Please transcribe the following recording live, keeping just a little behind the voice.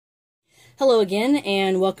Hello again,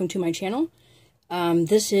 and welcome to my channel.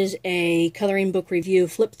 This is a coloring book review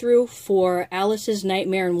flip-through for Alice's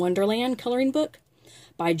Nightmare in Wonderland coloring book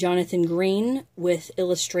by Jonathan Green with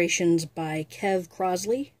illustrations by Kev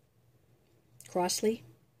Crossley.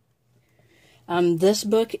 This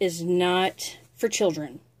book is not for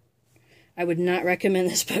children. I would not recommend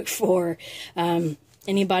this book for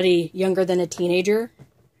anybody younger than a teenager,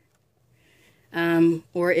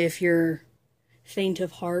 or if you're faint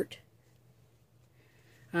of heart.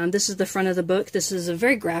 This is the front of the book. This is a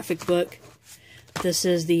very graphic book. This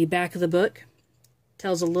is the back of the book.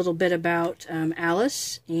 Tells a little bit about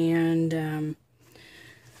Alice and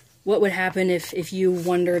what would happen if you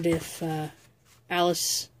wondered if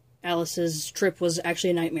Alice's trip was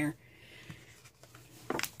actually a nightmare.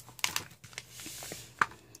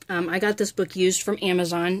 I got this book used from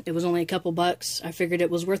Amazon. It was only a couple bucks. I figured it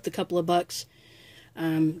was worth a couple of bucks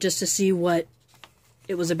just to see what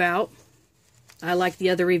it was about. I like the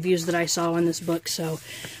other reviews that I saw on this book, so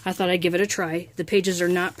I thought I'd give it a try. The pages are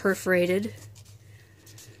not perforated,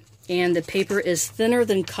 and the paper is thinner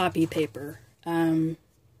than copy paper. At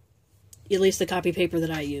least the copy paper that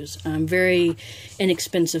I use. Very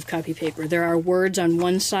inexpensive copy paper. There are words on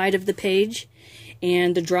one side of the page,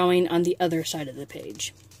 and the drawing on the other side of the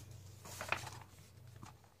page.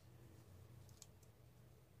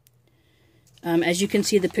 As you can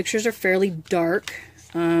see, the pictures are fairly dark.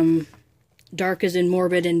 Dark as in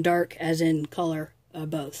morbid and dark as in color,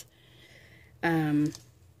 both. Some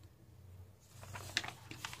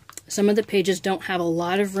of the pages don't have a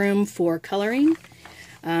lot of room for coloring.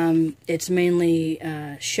 It's mainly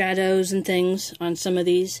shadows and things on some of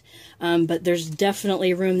these, but there's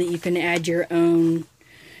definitely room that you can add your own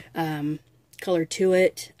color to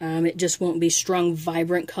it. It just won't be strong,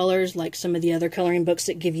 vibrant colors like some of the other coloring books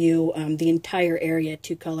that give you the entire area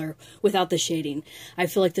to color without the shading. I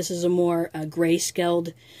feel like this is a more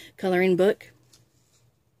gray-scaled coloring book.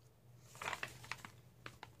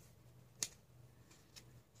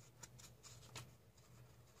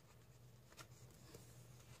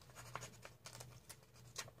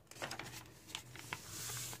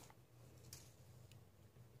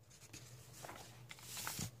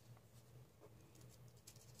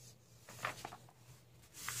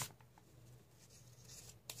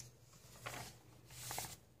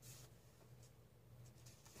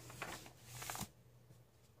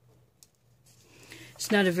 It's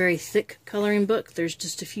not a very thick coloring book. There's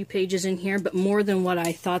just a few pages in here, but more than what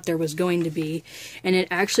I thought there was going to be. And it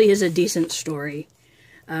actually is a decent story.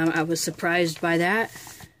 I was surprised by that.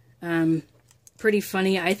 Pretty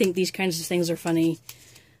funny. I think these kinds of things are funny.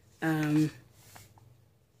 I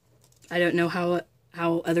don't know how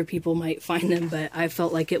other people might find them, but I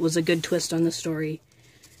felt like it was a good twist on the story.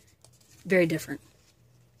 Very different.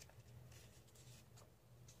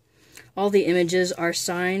 All the images are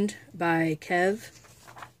signed by Kev.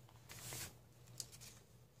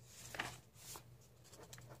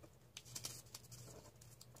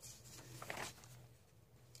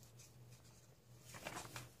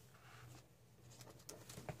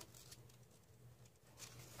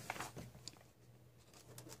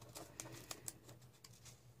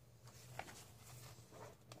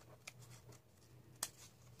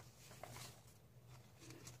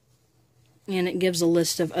 And it gives a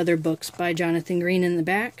list of other books by Jonathan Green in the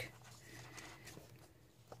back.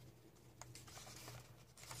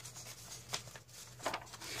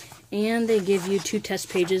 And they give you 2 test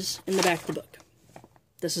pages in the back of the book.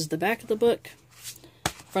 This is the back of the book,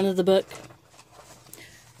 front of the book.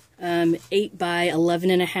 8 by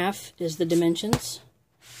 11.5 is the dimensions.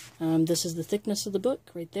 This is the thickness of the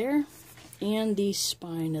book right there, and the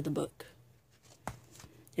spine of the book.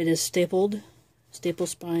 It is stapled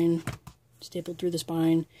spine. Stapled through the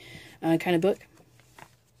spine kind of book.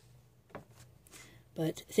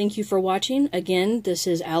 But thank you for watching. Again, this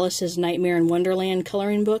is Alice's Nightmare in Wonderland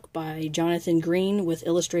coloring book by Jonathan Green with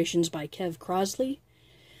illustrations by Kev Crossley.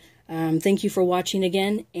 Thank you for watching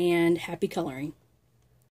again, and happy coloring.